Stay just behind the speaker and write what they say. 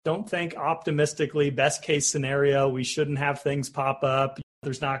Don't think optimistically, best case scenario, we shouldn't have things pop up.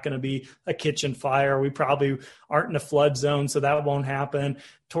 There's not going to be a kitchen fire. We probably aren't in a flood zone, so that won't happen.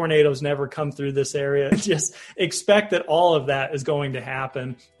 Tornadoes never come through this area. Just expect that all of that is going to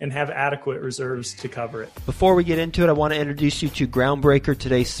happen and have adequate reserves to cover it. Before we get into it, I want to introduce you to Groundbreaker,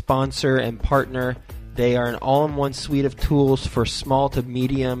 today's sponsor and partner. They are an all-in-one suite of tools for small to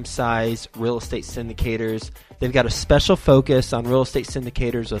medium-sized real estate syndicators. They've got a special focus on real estate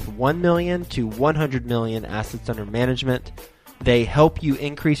syndicators with 1 million to 100 million assets under management. They help you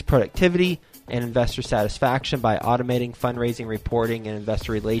increase productivity and investor satisfaction by automating fundraising, reporting, and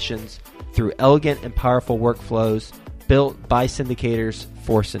investor relations through elegant and powerful workflows built by syndicators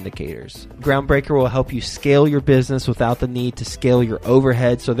for syndicators. Groundbreaker will help you scale your business without the need to scale your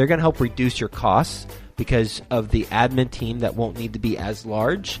overhead. So they're going to help reduce your costs because of the admin team that won't need to be as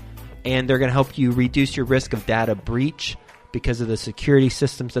large. And they're going to help you reduce your risk of data breach because of the security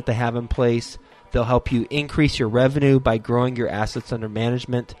systems that they have in place. They'll help you increase your revenue by growing your assets under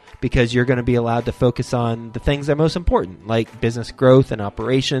management because you're going to be allowed to focus on the things that are most important, like business growth and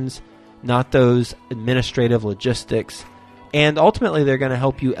operations, not those administrative logistics. And ultimately, they're going to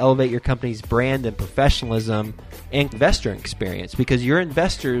help you elevate your company's brand and professionalism and investor experience because your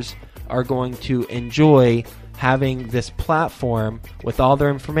investors are going to enjoy having this platform with all their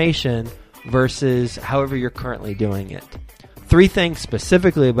information versus however you're currently doing it. 3 things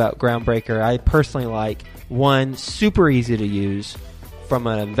specifically about Groundbreaker I personally like. 1, super easy to use from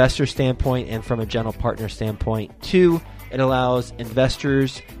an investor standpoint and from a general partner standpoint. 2, it allows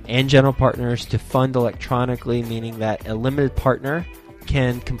investors and general partners to fund electronically, meaning that a limited partner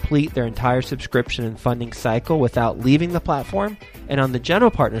can complete their entire subscription and funding cycle without leaving the platform. And on the general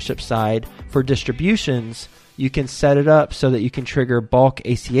partnership side, for distributions, you can set it up so that you can trigger bulk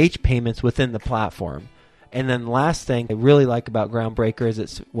ACH payments within the platform. And then the last thing I really like about Groundbreaker is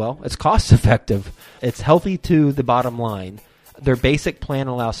it's cost effective. It's healthy to the bottom line. Their basic plan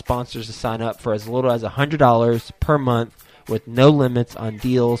allows sponsors to sign up for as little as $100 per month with no limits on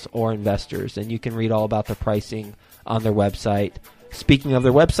deals or investors. And you can read all about the pricing on their website. Speaking of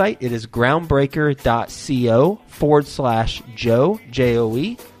their website, it is groundbreaker.co/Joe,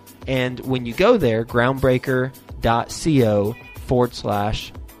 Joe. And when you go there,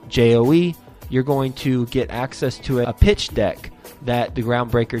 groundbreaker.co/Joe, you're going to get access to a pitch deck that the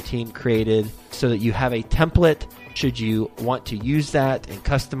Groundbreaker team created so that you have a template should you want to use that and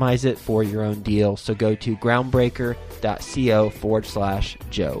customize it for your own deal. So go to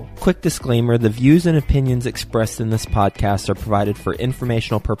groundbreaker.co/Joe. Quick disclaimer, the views and opinions expressed in this podcast are provided for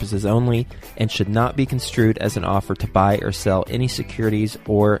informational purposes only and should not be construed as an offer to buy or sell any securities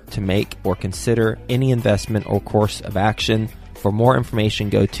or to make or consider any investment or course of action. For more information,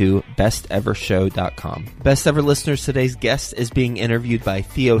 go to bestevershow.com. Best Ever listeners, today's guest is being interviewed by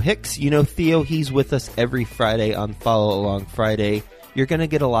Theo Hicks. You know Theo, he's with us every Friday on Follow Along Friday. You're going to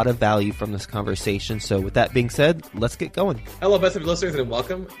get a lot of value from this conversation. So with that being said, let's get going. Hello, Best Ever listeners, and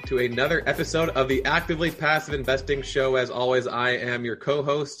welcome to another episode of the Actively Passive Investing Show. As always, I am your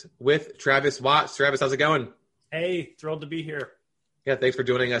co-host with Travis Watts. Travis, how's it going? Hey, thrilled to be here. Yeah, thanks for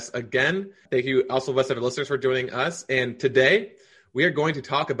joining us again. Thank you also, Best Ever listeners, for joining us. And today, we are going to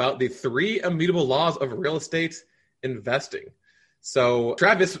talk about the 3 immutable laws of real estate investing. So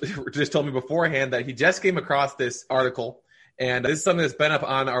Travis just told me beforehand that he just came across this article, and this is something that's been up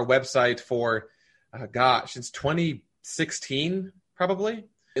on our website for, since 2016, probably,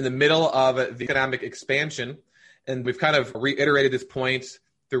 in the middle of the economic expansion. And we've kind of reiterated this point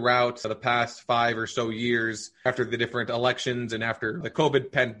throughout the past 5 or so years after the different elections and after the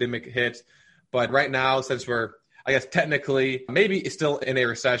COVID pandemic hit. But right now, since we're, I guess, technically maybe still in a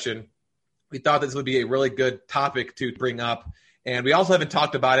recession, we thought this would be a really good topic to bring up. And we also haven't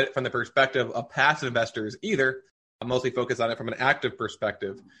talked about it from the perspective of passive investors either. I'm mostly focused on it from an active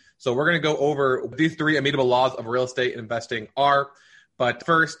perspective. So we're going to go over these 3 immutable laws of real estate investing are. But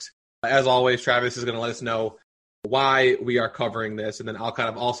first, as always, Travis is going to let us know why we are covering this. And then I'll kind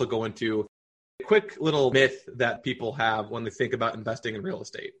of also go into a quick little myth that people have when they think about investing in real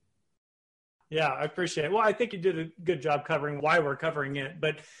estate. Yeah, I appreciate it. Well, I think you did a good job covering why we're covering it.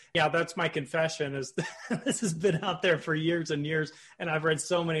 But yeah, that's my confession is this has been out there for years and years. And I've read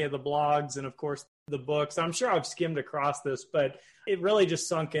so many of the blogs and, of course, the books. I'm sure I've skimmed across this, but it really just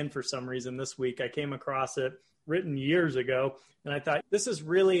sunk in for some reason this week. I came across it written years ago, and I thought this is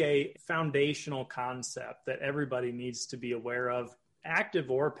really a foundational concept that everybody needs to be aware of active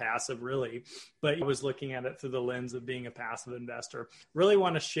or passive really, but I was looking at it through the lens of being a passive investor. Really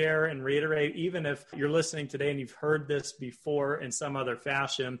want to share and reiterate, even if you're listening today and you've heard this before in some other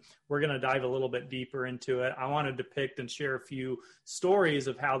fashion, we're going to dive a little bit deeper into it. I want to depict and share a few stories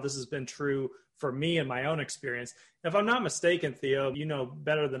of how this has been true for me and my own experience. If I'm not mistaken, Theo, you know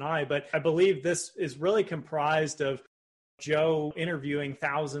better than I, but I believe this is really comprised of Joe interviewing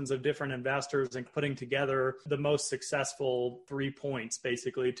thousands of different investors and putting together the most successful 3 points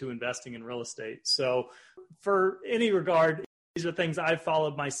basically to investing in real estate. So for any regard, these are things I've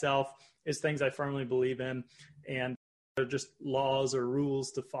followed myself, is things I firmly believe in, and they're just laws or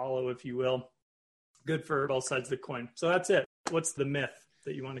rules to follow, if you will. Good for both sides of the coin. So that's it. What's the myth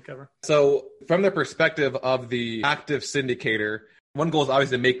that you want to cover? So from the perspective of the active syndicator, one goal is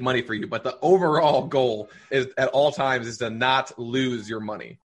obviously to make money for you, but the overall goal is at all times is to not lose your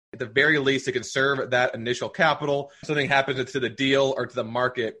money. At the very least, to conserve that initial capital. If something happens to the deal or to the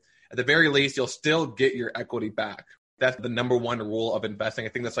market, at the very least, you'll still get your equity back. That's the number one rule of investing. I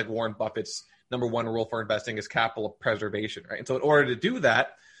think that's like Warren Buffett's number one rule for investing is capital preservation, right? And so in order to do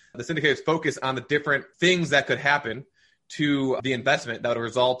that, the syndicators focus on the different things that could happen to the investment that would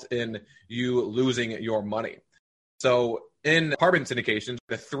result in you losing your money. So in apartment syndications,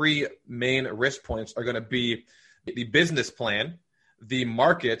 the three main risk points are going to be the business plan, the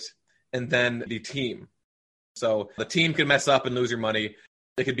market, and then the team. So the team can mess up and lose your money.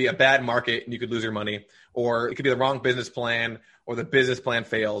 It could be a bad market and you could lose your money, or it could be the wrong business plan, or the business plan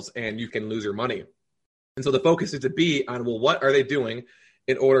fails and you can lose your money. And so the focus is to be on, well, what are they doing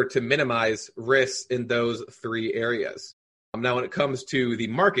in order to minimize risks in those three areas? Now, when it comes to the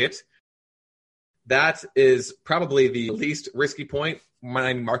market, that is probably the least risky point.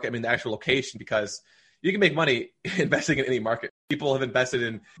 Market, I mean the actual location, because you can make money investing in any market. People have invested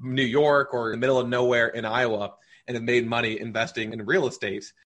in New York or in the middle of nowhere in Iowa and have made money investing in real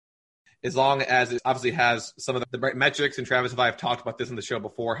estate, as long as it obviously has some of the right metrics. And Travis and I have talked about this on the show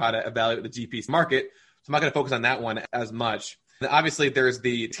before, how to evaluate the GP market. So I'm not going to focus on that one as much. And obviously, there's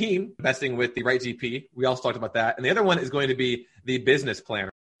the team investing with the right GP. We also talked about that. And the other one is going to be the business plan.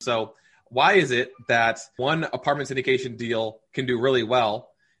 So why is it that one apartment syndication deal can do really well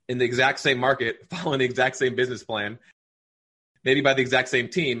in the exact same market, following the exact same business plan, maybe by the exact same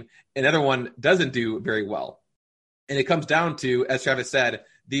team, and another one doesn't do very well? And it comes down to, as Travis said,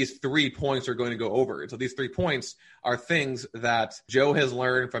 these 3 points are going to go over. And so these 3 points are things that Joe has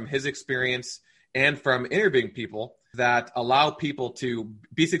learned from his experience and from interviewing people that allow people to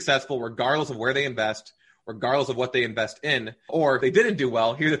be successful regardless of where they invest, regardless of what they invest in, or if they didn't do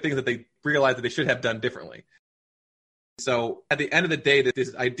well, here are the things that they realize that they should have done differently. So at the end of the day, that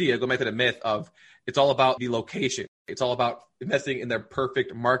this idea, go back to the myth of it's all about the location. It's all about investing in their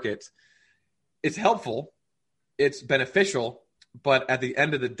perfect market. It's helpful. It's beneficial. But at the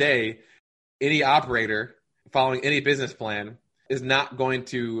end of the day, any operator following any business plan is not going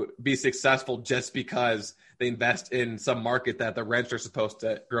to be successful just because they invest in some market that the rents are supposed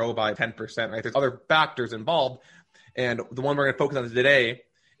to grow by 10%, right? There's other factors involved. And the one we're going to focus on today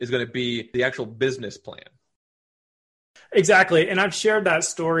is going to be the actual business plan. Exactly. And I've shared that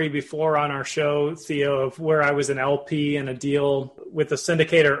story before on our show, Theo, of where I was an LP in a deal with a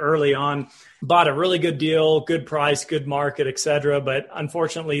syndicator early on, bought a really good deal, good price, good market, et cetera. But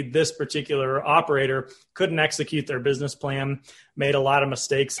unfortunately, this particular operator couldn't execute their business plan, made a lot of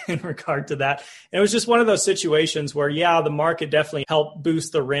mistakes in regard to that. And it was just one of those situations where, yeah, the market definitely helped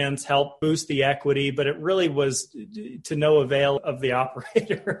boost the rents, helped boost the equity, but it really was to no avail of the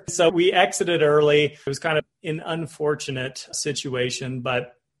operator. So we exited early. It was kind of an unfortunate situation,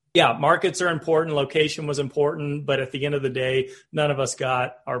 but yeah, markets are important. Location was important. But at the end of the day, none of us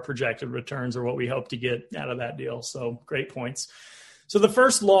got our projected returns or what we hoped to get out of that deal. So great points. So the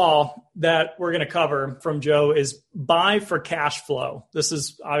first law that we're going to cover from Joe is buy for cash flow. This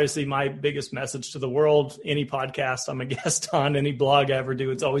is obviously my biggest message to the world. Any podcast I'm a guest on, any blog I ever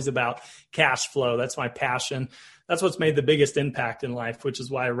do, it's always about cash flow. That's my passion. That's what's made the biggest impact in life, which is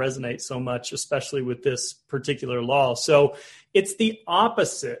why I resonate so much, especially with this particular law. So it's the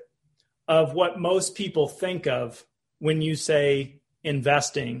opposite of what most people think of when you say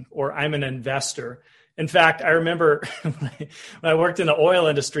investing or I'm an investor. In fact, I remember when I worked in the oil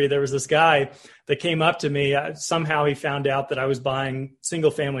industry, there was this guy that came up to me. Somehow he found out that I was buying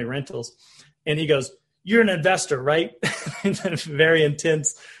single family rentals. And he goes, "You're an investor, right?" Very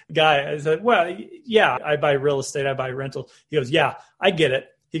intense guy. I said, "Well, yeah, I buy real estate. I buy rental." He goes, "Yeah, I get it."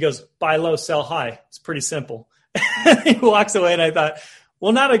 He goes, "Buy low, sell high. It's pretty simple." He walks away and I thought,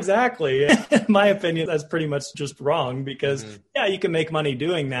 Well, not exactly. In my opinion, that's pretty much just wrong because, yeah, you can make money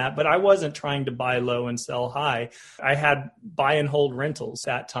doing that, but I wasn't trying to buy low and sell high. I had buy and hold rentals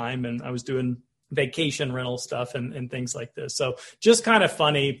that time, and I was doing vacation rental stuff and things like this. So just kind of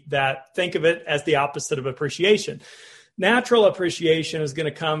funny that think of it as the opposite of appreciation. Natural appreciation is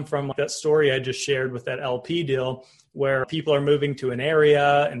going to come from that story I just shared with that LP deal where people are moving to an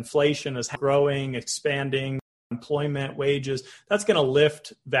area, inflation is growing, expanding, employment, wages. That's going to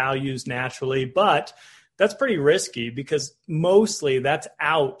lift values naturally, but that's pretty risky because mostly that's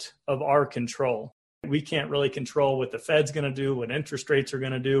out of our control. We can't really control what the Fed's going to do, what interest rates are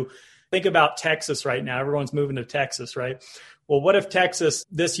going to do. Think about Texas right now. Everyone's moving to Texas, right? Well, what if Texas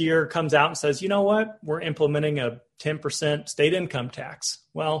this year comes out and says, you know what, we're implementing a 10% state income tax?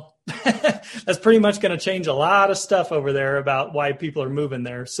 Well, that's pretty much going to change a lot of stuff over there about why people are moving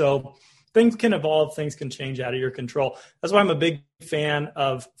there. So things can evolve, things can change out of your control. That's why I'm a big fan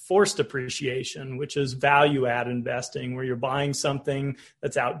of forced appreciation, which is value add investing, where you're buying something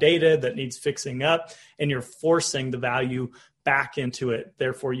that's outdated, that needs fixing up, and you're forcing the value back into it.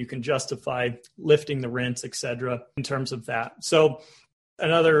 Therefore, you can justify lifting the rents, et cetera, in terms of that. So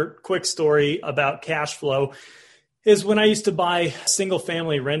another quick story about cash flow is when I used to buy single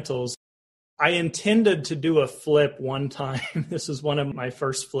family rentals, I intended to do a flip one time. This was one of my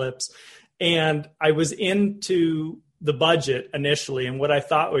first flips. And I was into the budget initially. And what I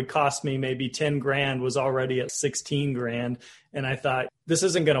thought would cost me maybe 10 grand was already at 16 grand. And I thought, this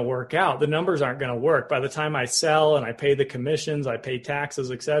isn't going to work out. The numbers aren't going to work. By the time I sell and I pay the commissions, I pay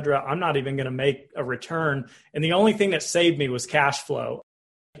taxes, et cetera, I'm not even going to make a return. And the only thing that saved me was cash flow.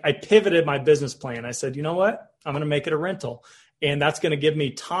 I pivoted my business plan. I said, you know what? I'm going to make it a rental. And that's going to give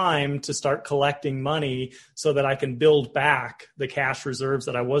me time to start collecting money so that I can build back the cash reserves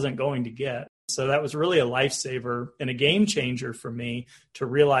that I wasn't going to get. So that was really a lifesaver and a game changer for me to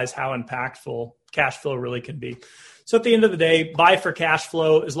realize how impactful cash flow really can be. So at the end of the day, buy for cash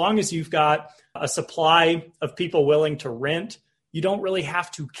flow. As long as you've got a supply of people willing to rent, you don't really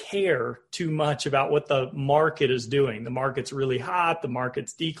have to care too much about what the market is doing. The market's really hot, the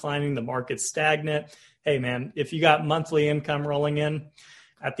market's declining, the market's stagnant. Hey man, if you got monthly income rolling in,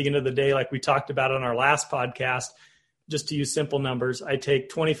 at the end of the day, like we talked about on our last podcast, just to use simple numbers, I take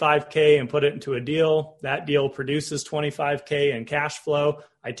 $25K and put it into a deal. That deal produces $25K in cash flow.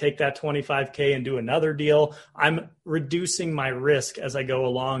 I take that $25K and do another deal. I'm reducing my risk as I go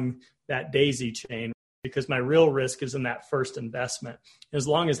along that daisy chain because my real risk is in that first investment. As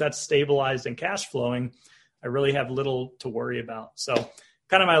long as that's stabilized and cash flowing, I really have little to worry about. So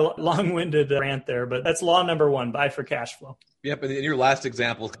kind of my long-winded rant there, but that's law number one, buy for cash flow. Yep, and in your last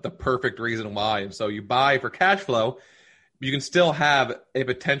example, the perfect reason why. And so you buy for cash flow, you can still have a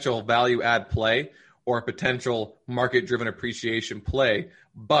potential value add play or a potential market-driven appreciation play,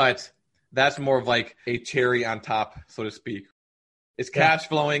 but that's more of like a cherry on top, so to speak. It's cash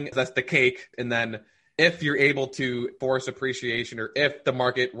flowing, that's the cake, and then if you're able to force appreciation or if the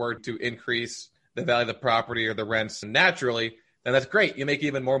market were to increase the value of the property or the rents naturally, then that's great. You make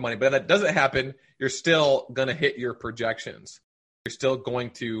even more money. But if that doesn't happen, you're still going to hit your projections. You're still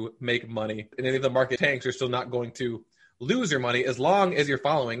going to make money. And if the market tanks, you're still not going to lose your money as long as you're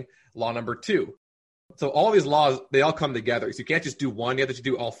following law number 2. So all these laws, they all come together. So you can't just do one. You have to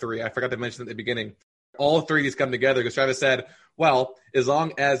do all three. I forgot to mention at the beginning. All three of these come together because Travis said, well, as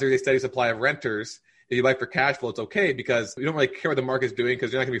long as there's a steady supply of renters, if you buy for cash flow, it's okay because you don't really care what the market's doing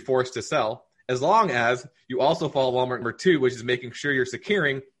because you're not going to be forced to sell. As long as you also follow law number 2, which is making sure you're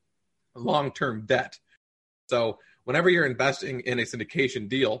securing long-term debt. So whenever you're investing in a syndication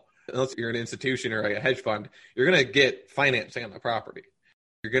deal, unless you're an institution or a hedge fund, you're going to get financing on the property.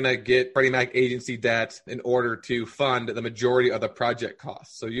 You're going to get Freddie Mac agency debt in order to fund the majority of the project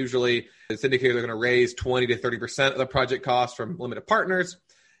costs. So usually the syndicators are going to raise 20 to 30% of the project costs from limited partners,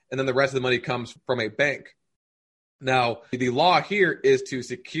 and then the rest of the money comes from a bank. Now, the law here is to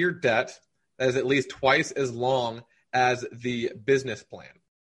secure debt that is at least twice as long as the business plan.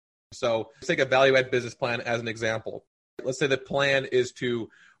 So let's take a value-add business plan as an example. Let's say the plan is to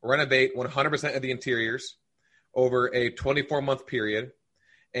renovate 100% of the interiors over a 24-month period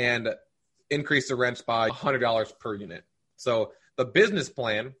and increase the rents by $100 per unit. So the business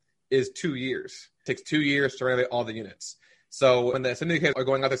plan is 2 years. It takes 2 years to renovate all the units. So when the syndicators are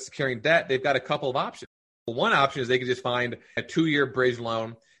going out there securing debt, they've got a couple of options. One option is they can just find a 2-year bridge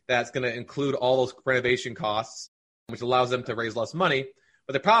loan that's going to include all those renovation costs, which allows them to raise less money.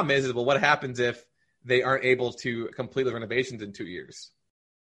 But the problem is well, what happens if they aren't able to complete the renovations in 2 years?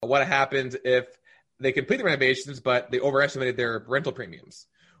 What happens if they complete the renovations, but they overestimated their rental premiums?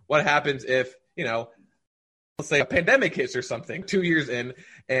 What happens if, let's say a pandemic hits or something 2 years in,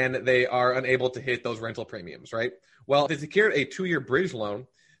 and they are unable to hit those rental premiums, right? Well, if they secured a 2-year bridge loan,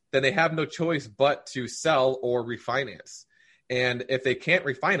 then they have no choice but to sell or refinance. And if they can't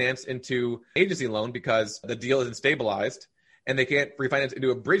refinance into agency loan because the deal isn't stabilized, and they can't refinance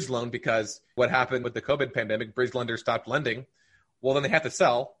into a bridge loan because what happened with the COVID pandemic, bridge lenders stopped lending, well, then they have to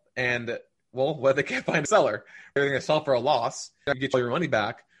sell. And, well, they can't find a seller. They're going to sell for a loss, they're going to get all your money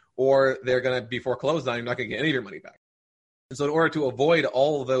back, or they're going to be foreclosed on, you're not going to get any of your money back. And so in order to avoid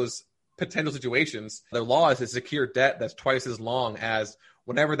all of those potential situations, the law is to secure debt that's twice as long as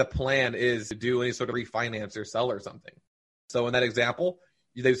whatever the plan is to do any sort of refinance or sell or something. So in that example,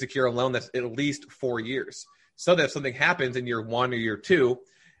 they secure a loan that's at least 4 years. So that if something happens in year 1 or year 2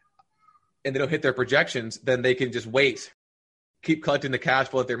 and they don't hit their projections, then they can just wait, keep collecting the cash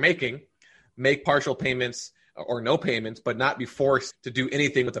flow that they're making, make partial payments or no payments, but not be forced to do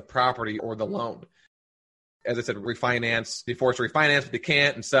anything with the property or the loan. As I said, refinance, be forced to refinance, but they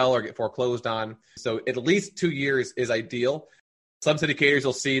can't, and sell or get foreclosed on. So at least 2 years is ideal. Some syndicators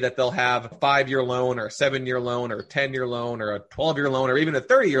will see that they'll have a 5-year loan or a 7-year loan or a 10-year loan or a 12-year loan or even a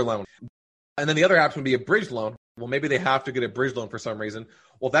 30-year loan. And then the other option would be a bridge loan. Well, maybe they have to get a bridge loan for some reason.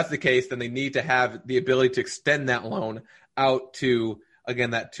 Well, if that's the case, then they need to have the ability to extend that loan out to,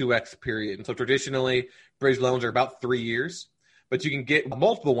 again, that 2X period. And so traditionally, bridge loans are about 3 years, but you can get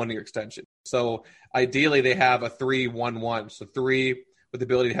multiple 1-year extensions. So ideally, they have a 3-1-1. So 3 with the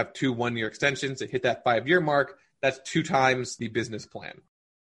ability to have 2 1-year extensions to hit that 5-year mark. That's 2 times the business plan.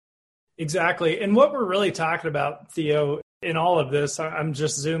 Exactly. And what we're really talking about, Theo, in all of this, I'm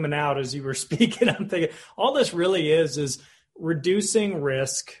just zooming out as you were speaking. I'm thinking all this really is reducing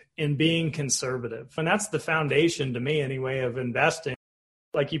risk and being conservative. And that's the foundation to me anyway of investing.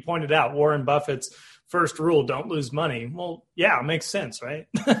 Like you pointed out, Warren Buffett's first rule, don't lose money. Well, yeah, it makes sense, right?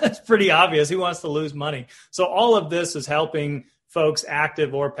 It's pretty obvious. Who wants to lose money? So all of this is helping folks,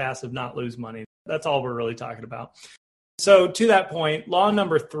 active or passive, not lose money. That's all we're really talking about. So to that point, law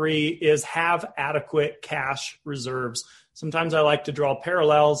number 3 is have adequate cash reserves. Sometimes I like to draw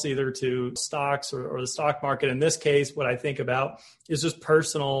parallels either to stocks or the stock market. In this case, what I think about is just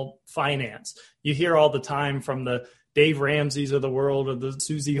personal finance. You hear all the time from the Dave Ramseys of the world or the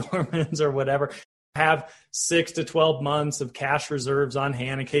Susie Ormans or whatever, have 6 to 12 months of cash reserves on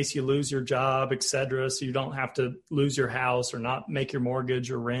hand in case you lose your job, et cetera, so you don't have to lose your house or not make your mortgage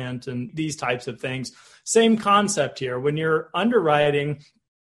or rent and these types of things. Same concept here. When you're underwriting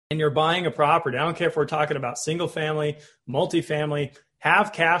and you're buying a property, I don't care if we're talking about single family, multifamily,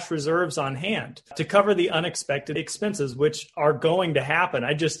 have cash reserves on hand to cover the unexpected expenses, which are going to happen.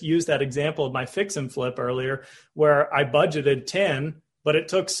 I just used that example of my fix and flip earlier where I budgeted 10, but it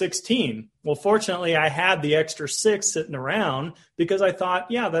took 16. Well, fortunately, I had the extra 6 sitting around because I thought,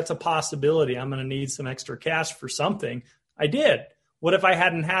 yeah, that's a possibility. I'm going to need some extra cash for something. I did. What if I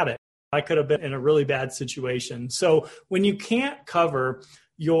hadn't had it? I could have been in a really bad situation. So when you can't cover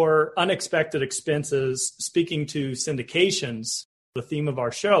your unexpected expenses, speaking to syndications, the theme of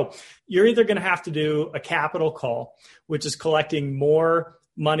our show, you're either going to have to do a capital call, which is collecting more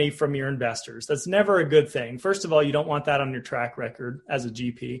money from your investors. That's never a good thing. First of all, you don't want that on your track record as a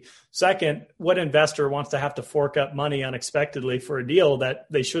GP. Second, what investor wants to have to fork up money unexpectedly for a deal that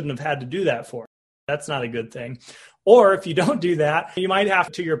they shouldn't have had to do that for? That's not a good thing. Or if you don't do that, you might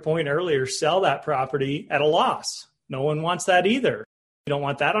have, to your point earlier, sell that property at a loss. No one wants that either. You don't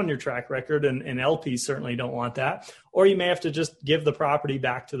want that on your track record, and LPs certainly don't want that. Or you may have to just give the property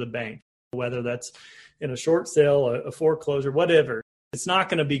back to the bank, whether that's in a short sale, a foreclosure, whatever. It's not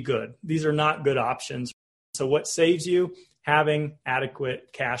going to be good. These are not good options. So what saves you? Having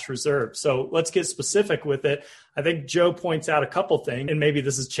adequate cash reserves. So let's get specific with it. I think Joe points out a couple things, and maybe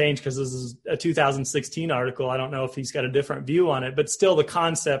this has changed because this is a 2016 article. I don't know if he's got a different view on it, but still the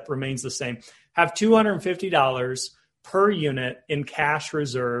concept remains the same. Have $250 per unit in cash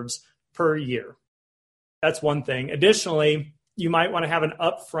reserves per year. That's one thing. Additionally, you might want to have an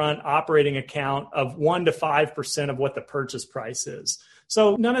upfront operating account of 1 to 5% of what the purchase price is.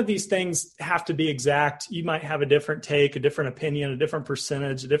 So none of these things have to be exact. You might have a different take, a different opinion, a different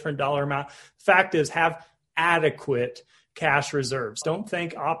percentage, a different dollar amount. Fact is, have adequate cash reserves. Don't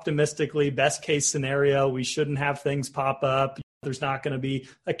think optimistically, best case scenario, we shouldn't have things pop up. There's not going to be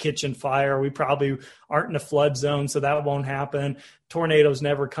a kitchen fire. We probably aren't in a flood zone, so that won't happen. Tornadoes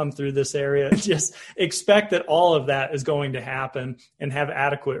never come through this area. Just expect that all of that is going to happen and have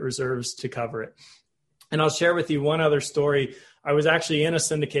adequate reserves to cover it. And I'll share with you one other story. I was actually in a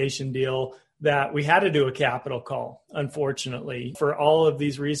syndication deal that we had to do a capital call, unfortunately, for all of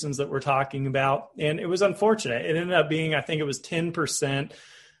these reasons that we're talking about. And it was unfortunate. It ended up being, I think it was 10%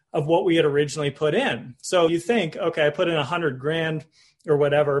 of what we had originally put in. So you think, okay, I put in $100,000 or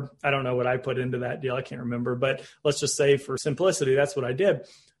whatever. I don't know what I put into that deal. I can't remember, but let's just say for simplicity, that's what I did.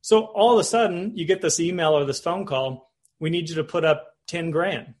 So all of a sudden you get this email or this phone call. We need you to put up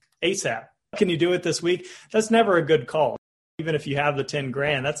 $10,000 ASAP. Can you do it this week? That's never a good call. Even if you have the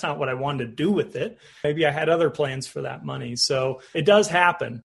 $10,000, that's not what I wanted to do with it. Maybe I had other plans for that money. So it does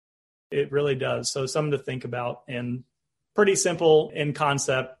happen. It really does. So something to think about, and pretty simple in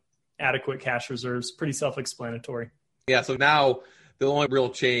concept, adequate cash reserves, pretty self-explanatory. Yeah. So now the only real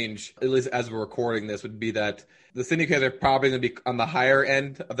change, at least as we're recording this, would be that the syndicators are probably going to be on the higher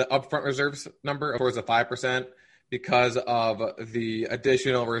end of the upfront reserves number, towards the 5%, because of the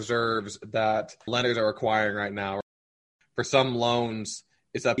additional reserves that lenders are requiring right now. For some loans,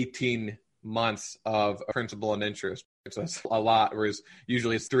 it's up 18 months of principal and interest. So that's a lot, whereas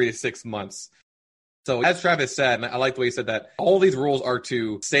usually it's 3 to 6 months. So as Travis said, and I like the way he said that, all these rules are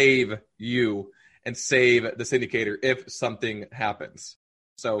to save you and save the syndicator if something happens.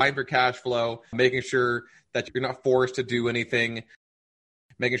 So buying for cash flow, making sure that you're not forced to do anything,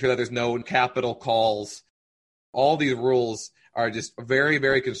 making sure that there's no capital calls. All these rules are just very,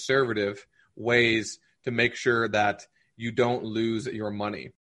 very conservative ways to make sure that you don't lose your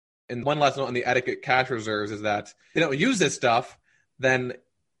money. And one last note on the adequate cash reserves is that if you don't use this stuff, then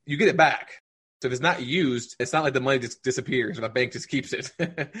you get it back. So if it's not used, it's not like the money just disappears or the bank just keeps it.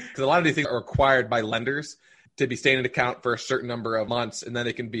 Because a lot of these things are required by lenders to be staying in account for a certain number of months, and then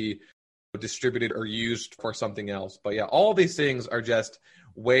it can be distributed or used for something else. But yeah, all these things are just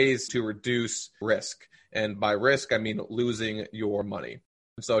ways to reduce risk. And by risk, I mean losing your money.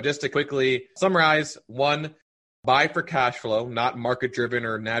 So just to quickly summarize, 1, buy for cash flow, not market-driven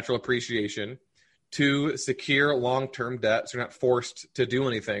or natural appreciation. 2, secure long-term debt, so you're not forced to do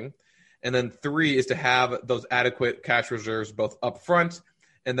anything. And then 3 is to have those adequate cash reserves both upfront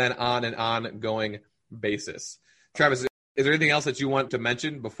and then on an ongoing basis. Travis, is there anything else that you want to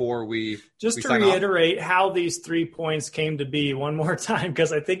mention before we Just to reiterate how these 3 points came to be one more time,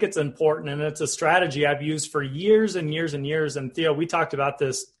 because I think it's important, and it's a strategy I've used for years and years and years. And Theo, we talked about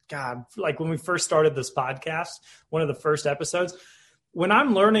this, like when we first started this podcast, one of the first episodes. When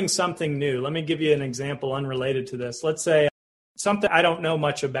I'm learning something new, let me give you an example unrelated to this. Let's say something I don't know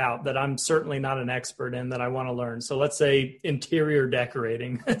much about, that I'm certainly not an expert in, that I want to learn. So let's say interior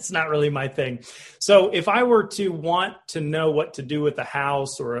decorating. It's not really my thing. So if I were to want to know what to do with a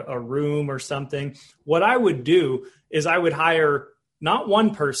house or a room or something, what I would do is I would hire not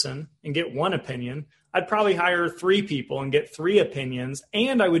one person and get one opinion. I'd probably hire 3 people and get 3 opinions.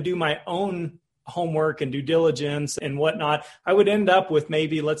 And I would do my own homework and due diligence and whatnot. I would end up with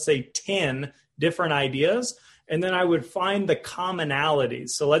maybe, let's say, 10 different ideas. And then I would find the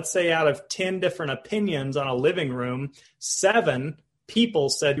commonalities. So let's say out of 10 different opinions on a living room, 7 people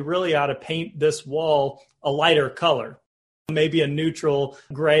said you really ought to paint this wall a lighter color, maybe a neutral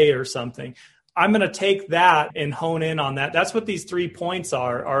gray or something. I'm going to take that and hone in on that. That's what these 3 points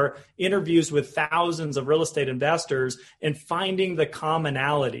are interviews with thousands of real estate investors and finding the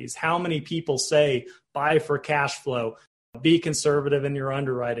commonalities. How many people say buy for cash flow? Be conservative in your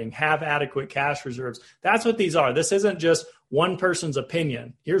underwriting, have adequate cash reserves. That's what these are. This isn't just one person's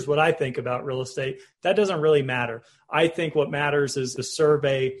opinion. Here's what I think about real estate. That doesn't really matter. I think what matters is the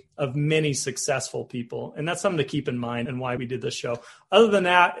survey of many successful people. And that's something to keep in mind and why we did this show. Other than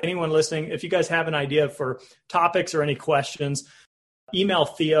that, anyone listening, if you guys have an idea for topics or any questions, email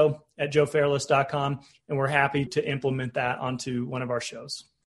theo@joefairless.com, and we're happy to implement that onto one of our shows.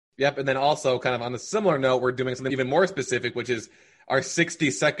 Yep. And then also kind of on a similar note, we're doing something even more specific, which is our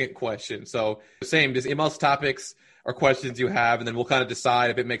 60-second question. So same, just email us topics or questions you have, and then we'll kind of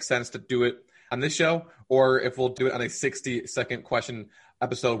decide if it makes sense to do it on this show or if we'll do it on a 60-second question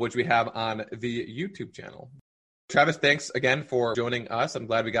episode, which we have on the YouTube channel. Travis, thanks again for joining us. I'm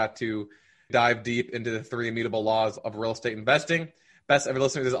glad we got to dive deep into the 3 immutable laws of real estate investing. Best ever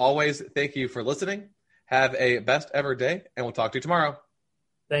listeners, as always, thank you for listening. Have a best ever day, and we'll talk to you tomorrow.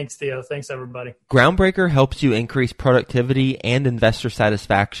 Thanks, Theo. Thanks, everybody. Groundbreaker helps you increase productivity and investor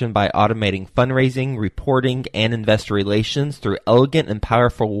satisfaction by automating fundraising, reporting, and investor relations through elegant and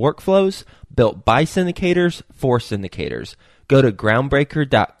powerful workflows built by syndicators for syndicators. Go to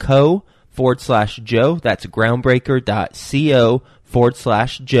groundbreaker.co/Joe. That's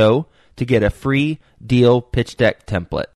groundbreaker.co/Joe to get a free deal pitch deck template.